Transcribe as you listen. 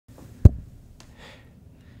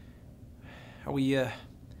Are we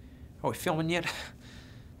filming yet?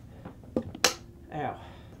 Ow.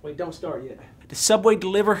 Wait, don't start yet. Did Subway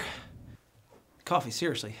deliver? Coffee,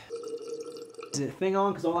 seriously. Is the thing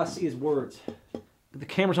on? Because all I see is words. The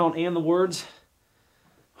camera's on and the words?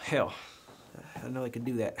 Hell, I know they could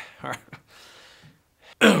do that. All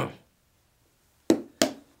right.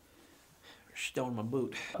 Stone my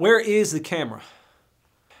boot. Where is the camera?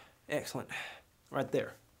 Excellent. Right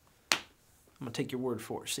there. I'm gonna take your word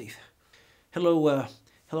for it, Steve. Hello,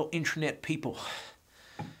 hello internet people.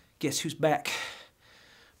 Guess who's back?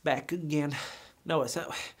 Back again. No, it's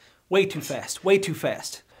not. Way too fast. Way too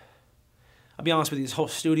fast. I'll be honest with you, this whole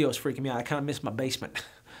studio is freaking me out. I kind of miss my basement.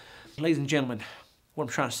 Ladies and gentlemen, what I'm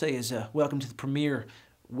trying to say is welcome to the premiere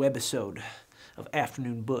webisode of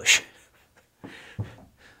Afternoon Bush.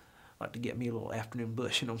 Like to get me a little afternoon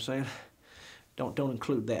bush, you know what I'm saying? Don't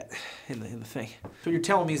include that in the thing. So you're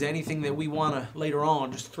telling me is anything that we want to later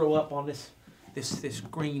on just throw up on this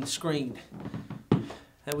green screen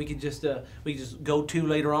that we could just go to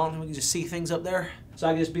later on, and we can just see things up there. So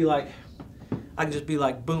I could just be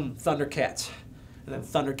like boom, Thundercats, and then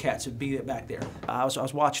Thundercats would be back there. I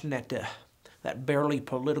was watching that barely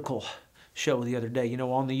political show the other day, you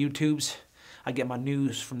know, on the YouTubes. I get my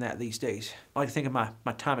news from that these days. I like to think of my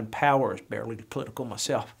time in power as barely political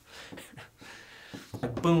myself.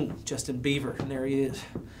 Like boom, Justin Bieber, and there he is.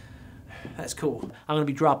 That's cool. I'm gonna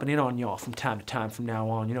be dropping in on y'all from time to time from now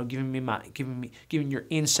on. You know, giving your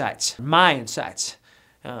insights, my insights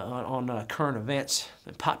on current events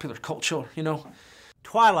and popular culture. You know,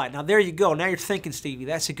 Twilight. Now there you go. Now you're thinking, Stevie.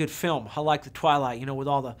 That's a good film. I like the Twilight. You know, with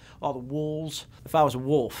all the wolves. If I was a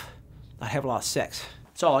wolf, I'd have a lot of sex.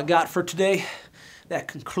 That's all I got for today. That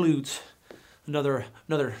concludes another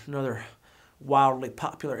wildly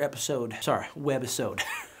popular episode. Sorry, webisode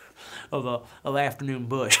of Afternoon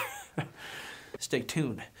Bush. Stay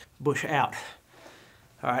tuned. Bush out.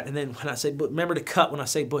 All right, and then when I say, remember to cut when I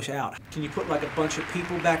say Bush out. Can you put like a bunch of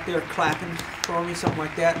people back there clapping for me, something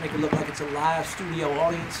like that, make it look like it's a live studio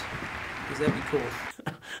audience? Because that'd be cool.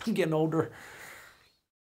 I'm getting older.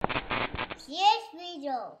 Yes,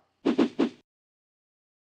 Weasel.